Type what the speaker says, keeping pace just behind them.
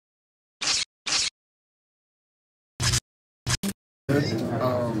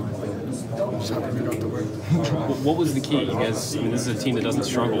Just happy we got the win. What was the key? You guys, this is a team that doesn't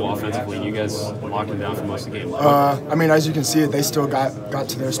struggle offensively. You guys locked them down for most of the game. As you can see, they still got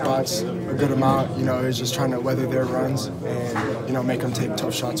to their spots a good amount. It was just trying to weather their runs and, make them take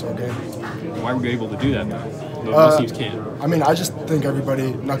tough shots all game. Why were you able to do that, though? Most teams can't. I just think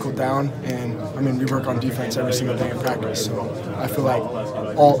everybody knuckled down, and, we work on defense every single day in practice. So I feel like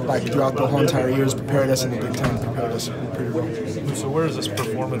throughout the whole entire year has prepared us, and the Big Ten prepared us pretty well. So where does this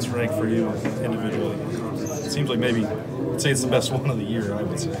performance rank for you individually? It seems like maybe, I'd say it's the best one of the year, I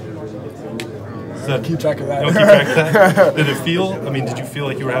would say. Keep track of that. Don't keep track of that? Did you feel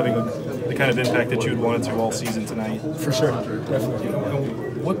like you were having the kind of impact that you had wanted to all season tonight? For sure, definitely.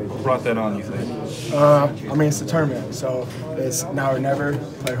 What brought that on, you think? It's the tournament, so it's now or never,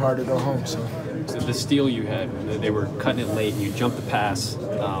 play hard or go home. So the steal you had, they were cutting it late, and you jumped the pass.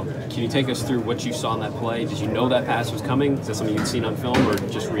 Can you take us through what you saw in that play? Did you know that pass was coming? Is that something you'd seen on film, or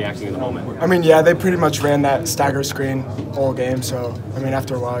just reacting in the moment? Yeah, they pretty much ran that stagger screen all game, so,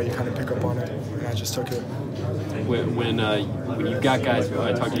 after a while you kind of pick up on it, and I just took it. When you've got guys,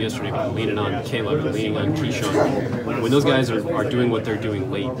 I talked to you yesterday about leaning on Caleb and leaning on Keyshawn, when those guys are doing what they're doing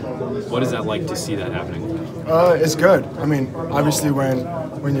late, what is that like to see that happening? It's good. Obviously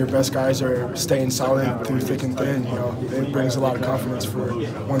when your best guys are staying solid through thick and thin, it brings a lot of confidence for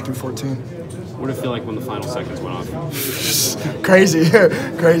 1 through 14. What did it feel like when the final seconds went off? Crazy,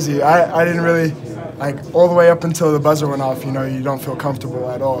 crazy. I didn't really, all the way up until the buzzer went off, you don't feel comfortable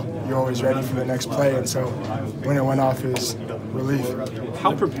at all. You're always ready for the next play, and so when it went off, it was relief.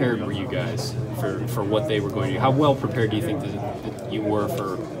 How prepared were you guys for what they were going to do? How well prepared do you think that you were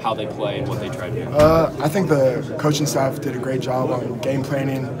for how they play and what they tried to do? I think the coaching staff did a great job on game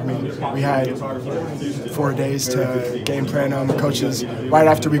planning. We had 4 days to game plan them. Coaches, right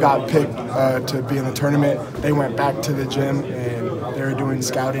after we got picked to be in the tournament, they went back to the gym and they were doing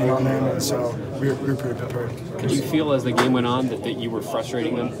scouting on them, and so we were pretty prepared. Did you feel as the game went on that you were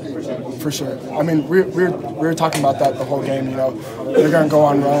frustrating them? For sure. We were talking about that the whole game. They're going to go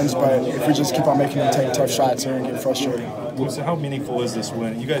on runs, but if we just keep on making them take tough shots, they're going to get frustrated. So how meaningful is this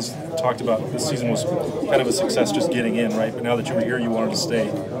win? You guys talked about this season was kind of a success just getting in, right? But now that you were here, you wanted to stay.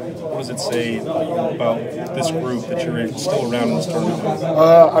 What does it say about this group that you're still around in this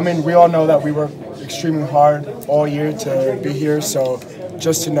tournament? We all know that we worked extremely hard all year to be here, so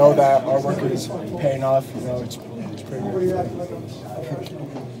just to know that our work is paying off, it's pretty good.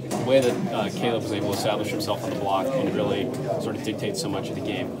 The way that Caleb was able to establish himself on the block and really sort of dictate so much of the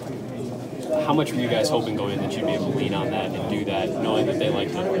game, how much were you guys hoping going in that you'd be able to lean on that and do that, knowing that they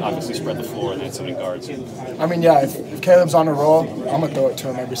like to obviously spread the floor and they had so many guards? If Caleb's on a roll, I'm going to throw it to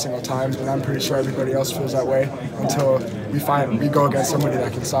him every single time, and I'm pretty sure everybody else feels that way until we go against somebody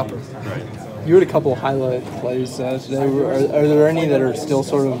that can stop him. Right. You had a couple highlight plays today. Are there any that are still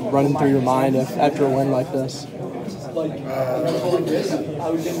sort of running through your mind after a win like this? I don't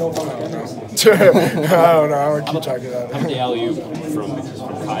know. I would keep track of that. How many alley-oop from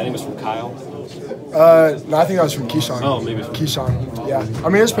Kyle? I think it was from Kyle. No, I think that was from Keyshawn. Oh, maybe. Keyshawn, yeah.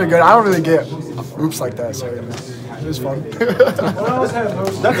 It was pretty good. I don't really get oops like that, so it was fun. What does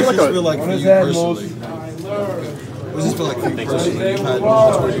this feel like for you personally? What does this feel like for you personally? You've had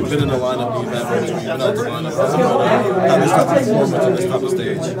moments where you've been in the lineup, you've had moments where you've been out the lineup. How this type of performance on this type of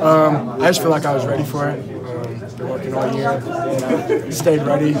stage? I just feel like I was ready for it. Been working all year, stayed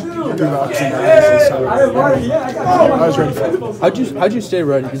ready through the ups and downs, so I was ready for it. How'd you stay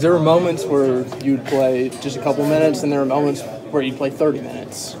ready? Because there were moments where you'd play just a couple minutes, and there were moments where you'd play 30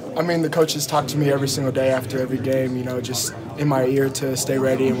 minutes. The coaches talk to me every single day after every game, just in my ear to stay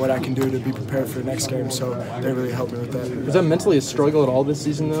ready and what I can do to be prepared for the next game, so they really helped me with that. Was that mentally a struggle at all this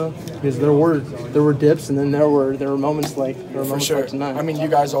season, though? Because there were dips, and then there were moments like sure. Like tonight. You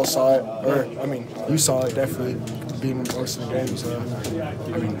guys all saw it, or you saw it definitely being in most of the games.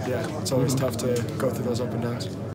 Yeah, it's always tough to go through those up and downs.